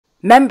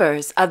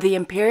Members of the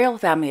Imperial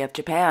family of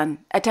Japan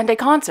attend a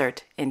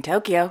concert in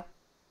Tokyo.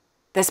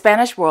 The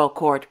Spanish royal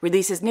court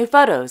releases new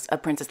photos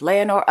of Princess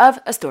Leonor of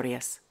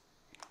Asturias.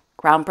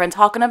 Crown Prince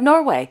Haakon of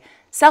Norway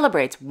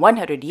celebrates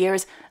 100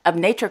 years of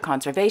nature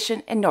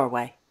conservation in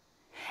Norway.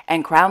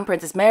 And Crown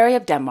Princess Mary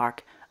of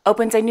Denmark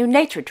opens a new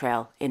nature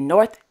trail in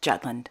North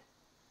Jutland.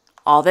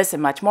 All this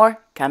and much more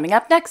coming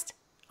up next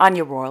on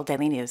your Royal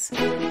Daily News.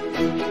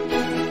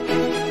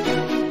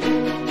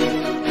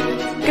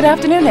 Good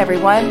afternoon,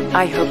 everyone.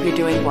 I hope you're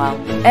doing well.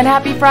 And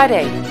happy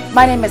Friday.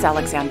 My name is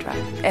Alexandra,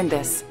 and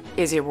this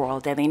is your Royal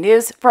Daily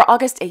News for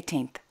August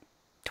 18th,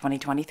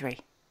 2023.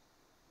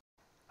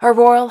 Her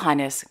Royal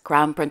Highness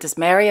Crown Princess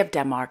Mary of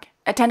Denmark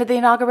attended the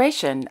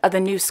inauguration of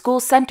the new school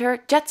center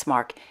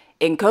Jetsmark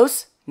in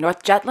Kos,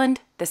 North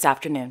Jutland, this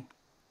afternoon.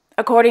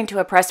 According to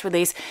a press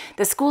release,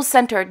 the school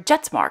center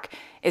Jetsmark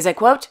is a,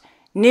 quote,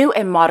 new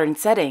and modern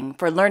setting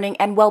for learning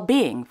and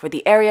well-being for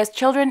the area's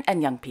children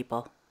and young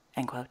people,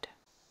 end quote.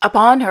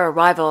 Upon her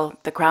arrival,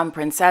 the Crown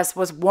Princess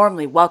was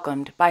warmly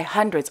welcomed by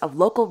hundreds of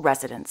local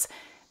residents,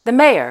 the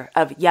mayor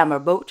of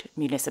Jammerbugt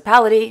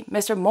Municipality,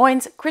 Mr.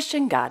 Mogens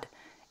Christian,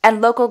 and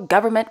local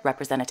government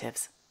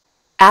representatives.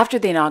 After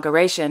the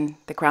inauguration,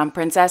 the Crown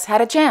Princess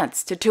had a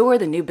chance to tour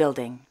the new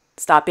building,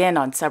 stop in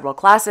on several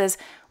classes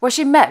where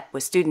she met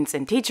with students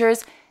and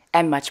teachers,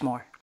 and much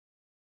more.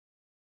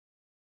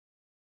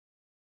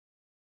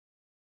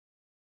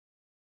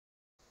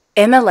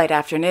 In the late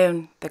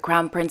afternoon, the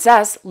Crown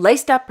Princess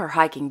laced up her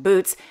hiking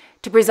boots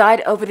to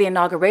preside over the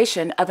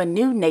inauguration of a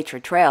new nature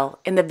trail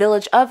in the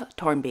village of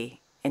Tornby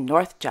in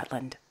North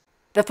Jutland.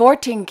 The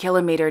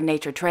 14-kilometer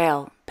nature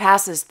trail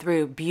passes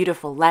through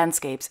beautiful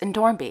landscapes in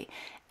Tornby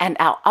and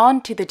out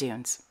onto the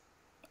dunes.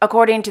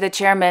 According to the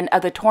chairman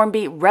of the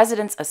Tornby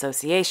Residents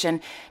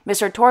Association,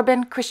 Mr.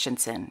 Torben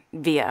Christensen,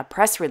 via a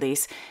press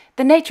release,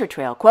 the nature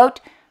trail,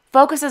 quote,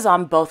 focuses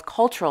on both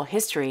cultural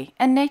history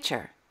and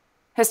nature.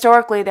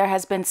 Historically, there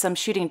has been some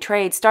shooting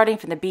trade starting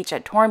from the beach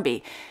at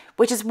Tornby,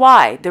 which is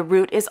why the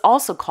route is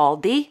also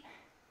called the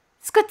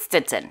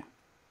Skutstidsen.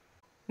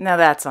 No,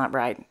 that's not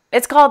right.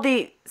 It's called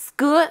the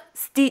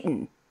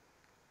Skustiten.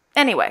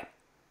 Anyway,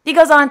 he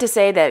goes on to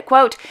say that,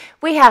 quote,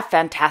 we have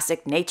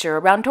fantastic nature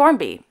around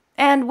Tornby,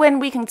 and when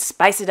we can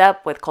spice it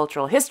up with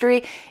cultural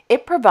history,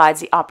 it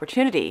provides the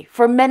opportunity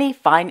for many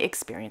fine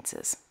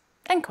experiences,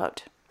 end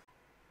quote.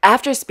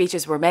 After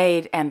speeches were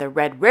made and the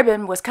red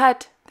ribbon was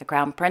cut, the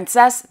Crown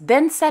Princess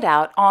then set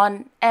out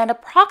on an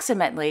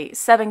approximately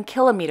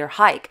 7-kilometer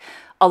hike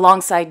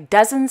alongside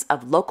dozens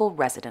of local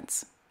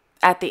residents.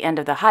 At the end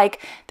of the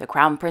hike, the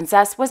Crown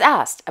Princess was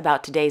asked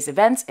about today's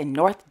events in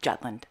North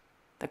Jutland.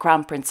 The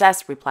Crown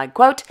Princess replied,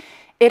 quote,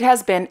 it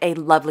has been a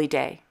lovely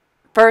day.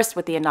 First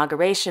with the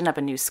inauguration of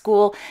a new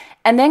school,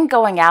 and then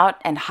going out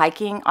and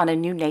hiking on a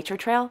new nature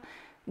trail,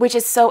 which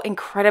is so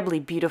incredibly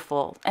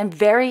beautiful and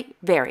very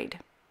varied.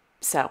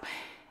 So,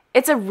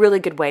 it's a really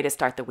good way to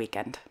start the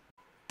weekend.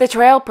 The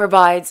trail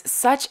provides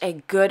such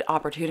a good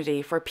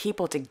opportunity for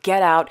people to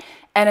get out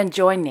and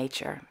enjoy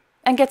nature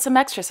and get some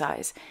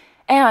exercise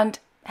and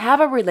have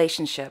a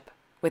relationship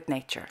with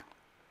nature,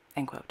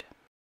 end quote.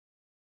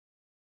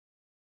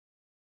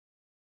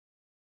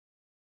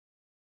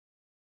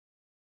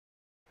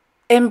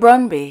 In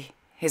Brøndby,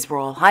 His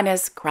Royal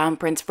Highness Crown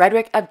Prince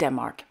Frederik of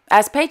Denmark,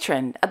 as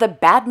patron of the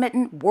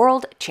Badminton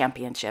World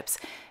Championships,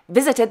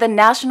 visited the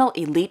National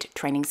Elite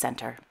Training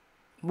Center.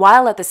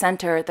 While at the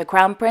center, the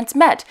Crown Prince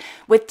met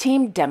with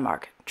Team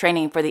Denmark,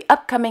 training for the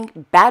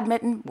upcoming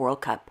Badminton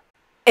World Cup.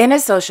 In a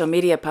social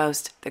media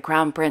post, the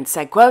Crown Prince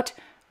said, quote,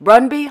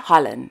 Brøndby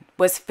Hallen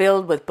was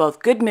filled with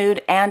both good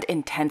mood and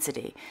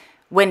intensity,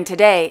 when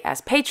today,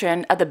 as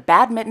patron of the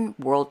Badminton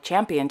World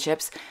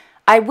Championships,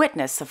 I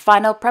witnessed the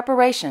final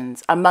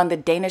preparations among the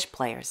Danish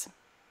players.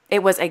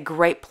 It was a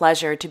great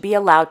pleasure to be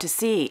allowed to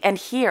see and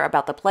hear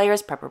about the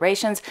players'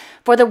 preparations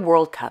for the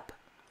World Cup,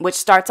 which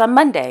starts on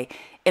Monday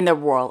in the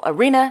Royal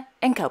Arena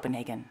in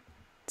Copenhagen.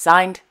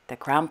 Signed, the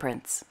Crown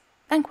Prince,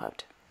 end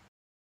quote.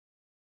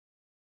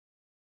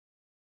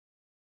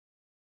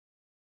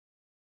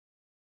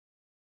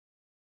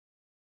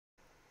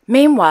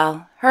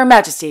 Meanwhile, Her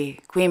Majesty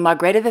Queen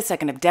Margrethe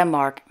II of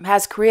Denmark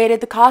has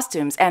created the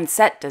costumes and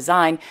set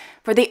design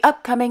for the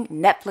upcoming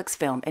Netflix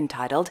film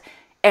entitled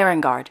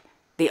Ehrengard,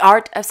 The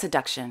Art of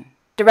Seduction,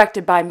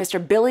 directed by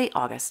Mr. Billy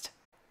August.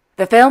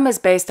 The film is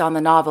based on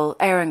the novel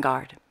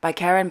Ehrengard by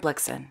Karen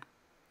Blixen.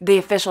 The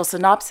official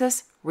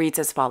synopsis reads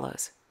as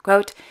follows,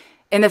 quote,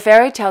 in the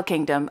fairy tale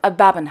kingdom of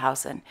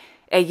Babenhausen,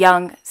 a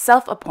young,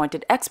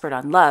 self-appointed expert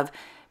on love,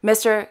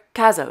 Mr.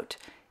 Cazot,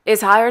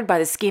 is hired by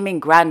the scheming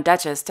Grand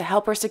Duchess to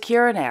help her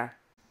secure an heir.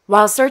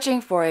 While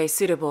searching for a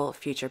suitable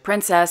future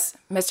princess,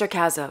 Mr.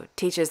 Cazot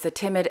teaches the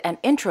timid and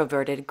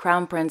introverted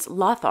Crown Prince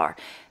Lothar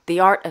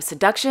the art of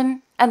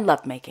seduction and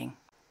lovemaking.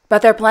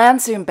 But their plan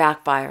soon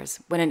backfires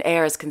when an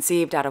heir is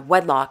conceived out of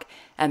wedlock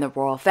and the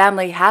royal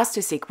family has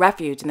to seek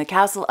refuge in the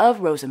castle of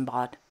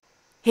Rosenbad.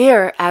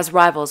 Here, as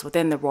rivals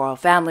within the royal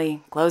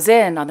family close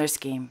in on their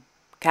scheme,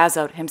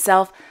 Cazot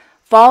himself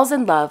falls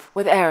in love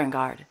with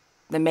Ehrengard,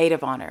 the maid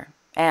of honor,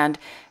 and,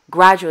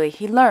 Gradually,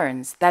 he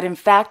learns that, in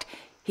fact,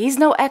 he's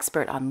no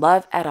expert on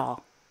love at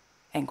all."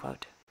 End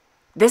quote.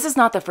 This is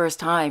not the first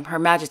time Her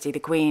Majesty the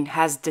Queen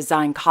has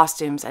designed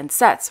costumes and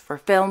sets for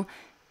film,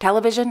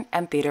 television,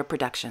 and theater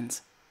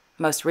productions.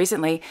 Most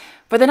recently,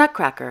 for The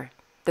Nutcracker,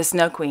 The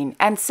Snow Queen,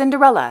 and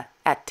Cinderella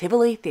at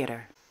Tivoli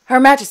Theatre. Her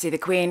Majesty the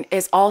Queen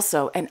is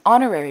also an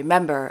honorary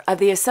member of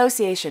the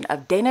Association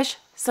of Danish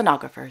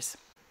Sonographers.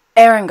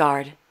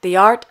 Ehrengard, The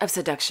Art of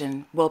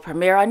Seduction, will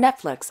premiere on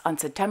Netflix on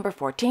September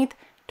 14th,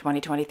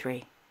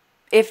 2023.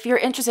 If you're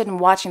interested in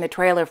watching the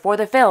trailer for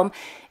the film,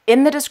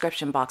 in the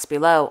description box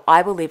below,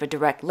 I will leave a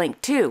direct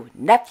link to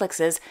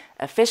Netflix's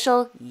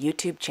official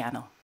YouTube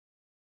channel.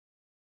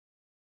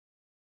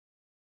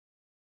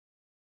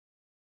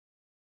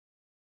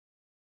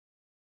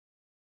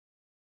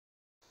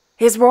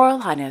 His Royal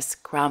Highness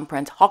Crown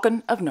Prince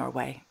Haakon of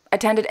Norway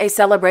attended a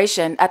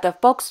celebration at the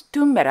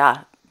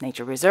Folkstumera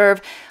Nature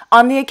Reserve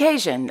on the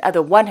occasion of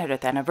the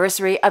 100th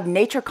anniversary of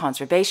nature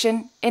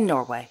conservation in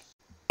Norway.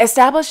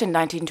 Established in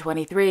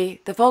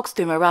 1923, the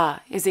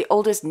Folkstumera is the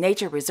oldest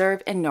nature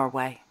reserve in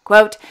Norway.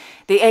 Quote,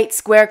 "The 8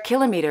 square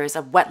kilometers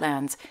of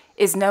wetlands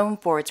is known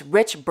for its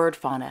rich bird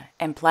fauna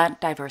and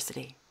plant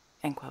diversity."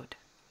 End quote.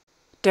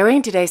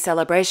 During today's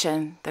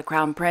celebration, the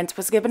Crown Prince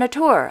was given a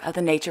tour of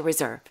the nature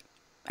reserve.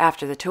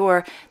 After the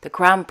tour, the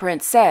Crown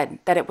Prince said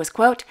that it was,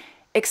 quote,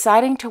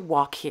 "exciting to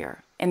walk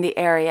here in the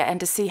area and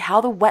to see how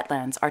the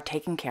wetlands are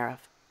taken care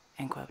of."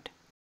 End quote.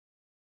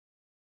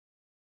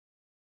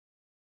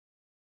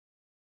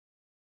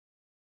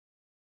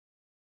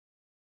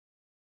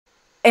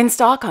 In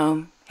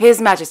Stockholm, His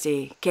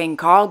Majesty King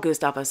Carl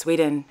Gustaf of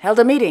Sweden held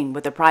a meeting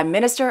with the Prime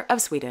Minister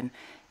of Sweden,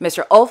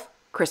 Mr. Ulf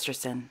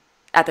Kristersson,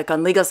 at the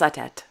Kungliga.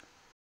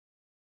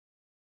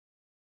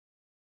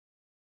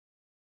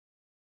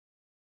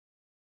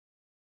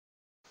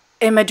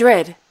 In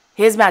Madrid,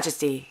 His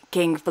Majesty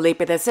King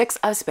Felipe VI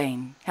of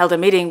Spain held a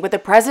meeting with the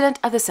President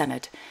of the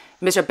Senate,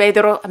 Mr.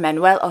 Pedro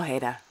Manuel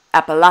Ojeda,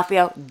 at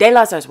Palacio de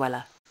la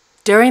Zarzuela.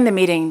 During the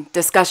meeting,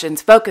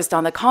 discussions focused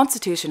on the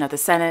Constitution of the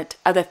Senate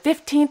of the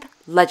 15th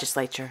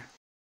Legislature.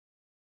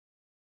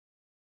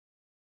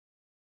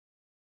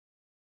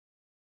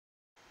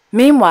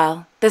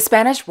 Meanwhile, the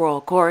Spanish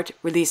Royal Court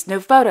released new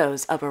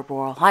photos of Her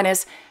Royal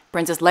Highness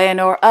Princess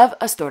Leonor of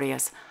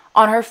Asturias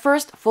on her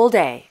first full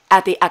day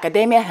at the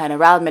Academia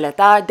General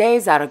Militar de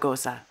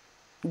Zaragoza.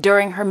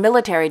 During her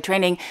military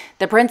training,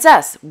 the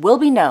princess will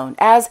be known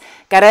as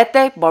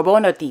Margrethe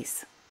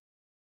Borbón-Ortiz.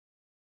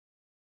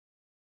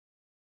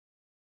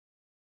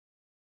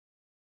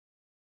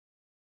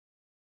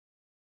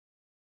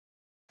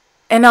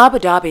 In Abu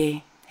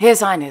Dhabi,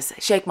 His Highness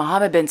Sheikh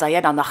Mohammed bin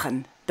Zayed Al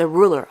Nahyan, the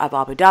ruler of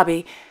Abu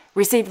Dhabi,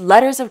 received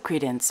letters of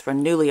credence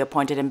from newly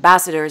appointed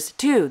ambassadors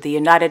to the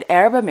United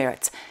Arab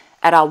Emirates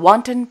at Al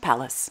Wantan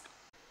Palace.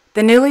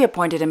 The newly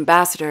appointed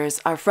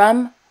ambassadors are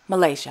from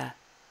Malaysia,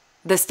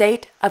 the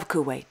State of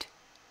Kuwait,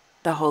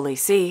 the Holy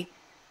See,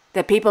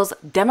 the People's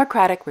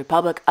Democratic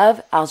Republic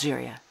of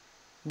Algeria,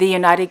 the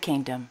United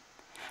Kingdom,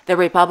 the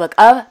Republic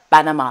of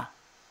Panama,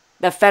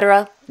 the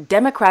Federal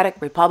Democratic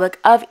Republic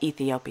of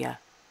Ethiopia,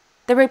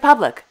 the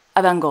Republic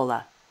of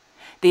Angola,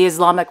 the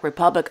Islamic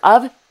Republic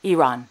of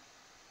Iran,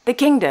 the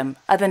Kingdom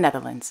of the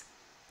Netherlands,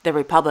 the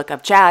Republic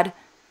of Chad,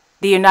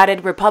 the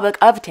United Republic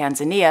of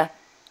Tanzania,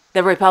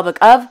 the Republic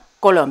of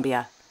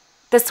Colombia,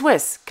 the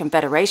Swiss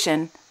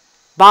Confederation,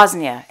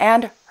 Bosnia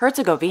and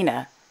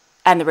Herzegovina,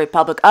 and the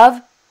Republic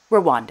of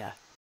Rwanda.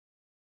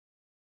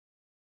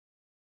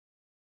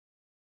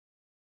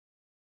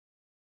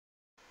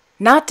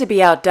 Not to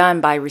be outdone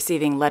by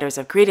receiving letters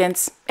of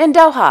credence, in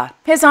Doha,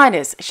 His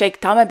Highness Sheikh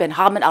Tamim bin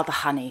Hamad Al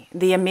Thani,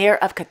 the Emir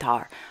of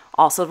Qatar,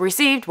 also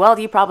received, well,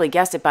 you probably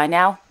guessed it by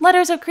now,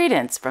 letters of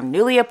credence from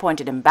newly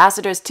appointed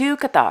ambassadors to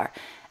Qatar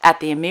at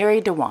the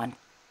Emiri Diwan.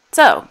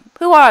 So,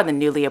 who are the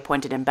newly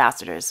appointed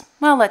ambassadors?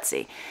 Well, let's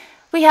see.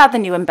 We have the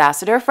new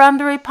ambassador from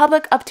the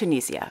Republic of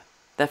Tunisia,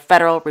 the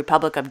Federal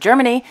Republic of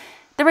Germany,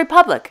 the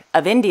Republic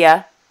of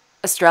India,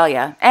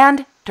 Australia,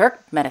 and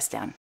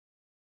Turkmenistan.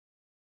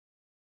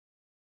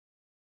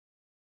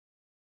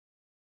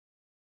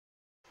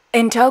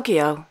 In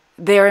Tokyo,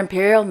 their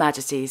Imperial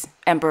Majesties,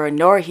 Emperor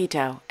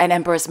Naruhito and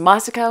Empress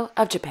Masako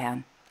of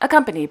Japan,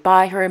 accompanied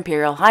by Her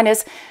Imperial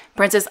Highness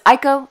Princess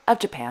Aiko of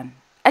Japan,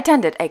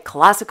 attended a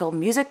classical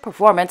music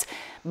performance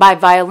by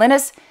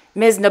violinist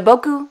Ms.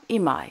 Nobuko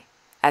Imai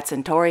at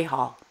Centauri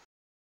Hall.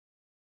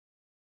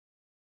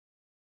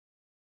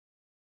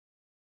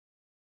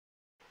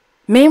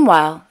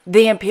 Meanwhile,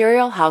 the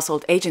Imperial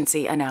Household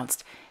Agency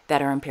announced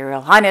that Her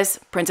Imperial Highness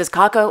Princess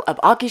Kako of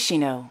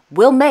Akishino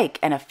will make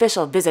an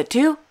official visit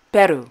to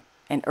Peru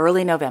in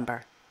early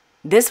November.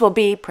 This will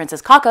be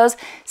Princess Kako's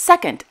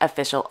second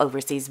official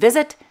overseas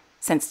visit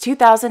since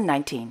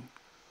 2019.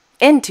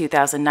 In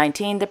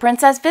 2019, the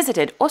princess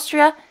visited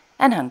Austria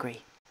and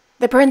Hungary.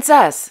 The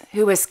princess,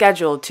 who is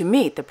scheduled to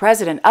meet the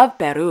president of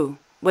Peru,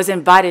 was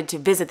invited to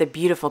visit the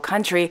beautiful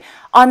country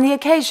on the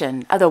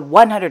occasion of the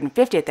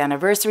 150th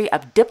anniversary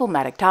of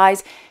diplomatic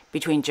ties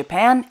between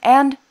Japan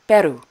and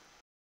Peru.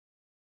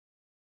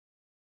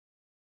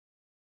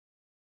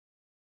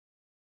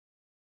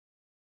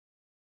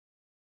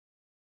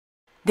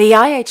 The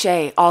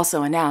IHA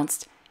also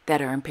announced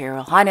that Her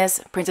Imperial Highness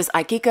Princess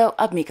Akiko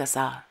of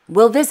Mikasa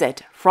will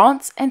visit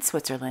France and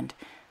Switzerland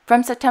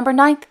from September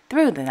 9th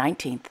through the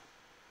 19th.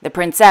 The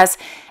princess,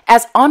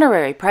 as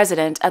honorary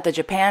president of the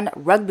Japan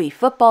Rugby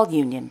Football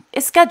Union,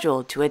 is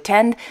scheduled to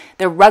attend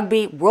the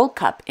Rugby World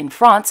Cup in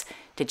France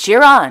to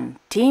cheer on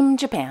Team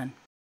Japan.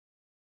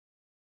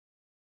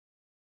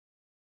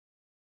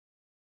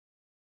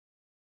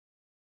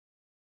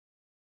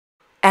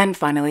 And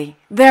finally,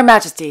 Their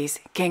Majesties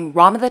King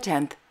Rama X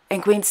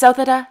and Queen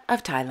Sothoda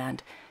of Thailand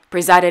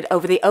presided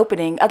over the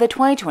opening of the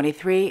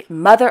 2023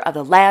 Mother of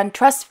the Land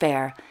Trust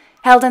Fair,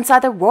 held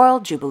inside the Royal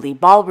Jubilee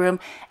Ballroom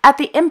at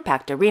the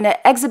Impact Arena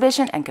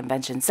Exhibition and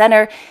Convention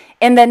Center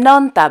in the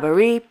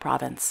Nonthaburi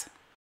province.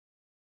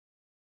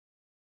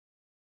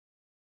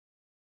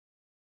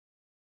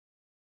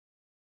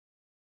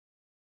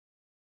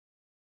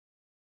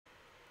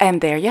 And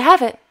there you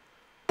have it.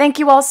 Thank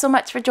you all so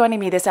much for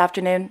joining me this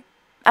afternoon.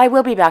 I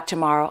will be back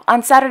tomorrow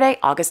on Saturday,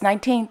 August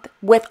 19th,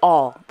 with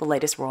all the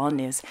latest royal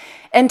news.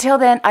 Until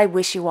then, I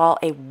wish you all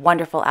a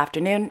wonderful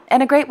afternoon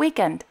and a great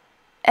weekend.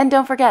 And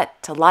don't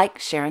forget to like,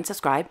 share, and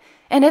subscribe,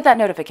 and hit that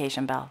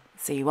notification bell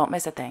so you won't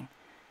miss a thing.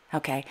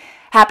 Okay,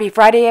 happy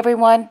Friday,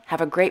 everyone.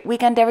 Have a great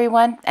weekend,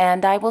 everyone,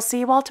 and I will see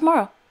you all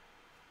tomorrow.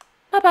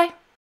 Bye-bye.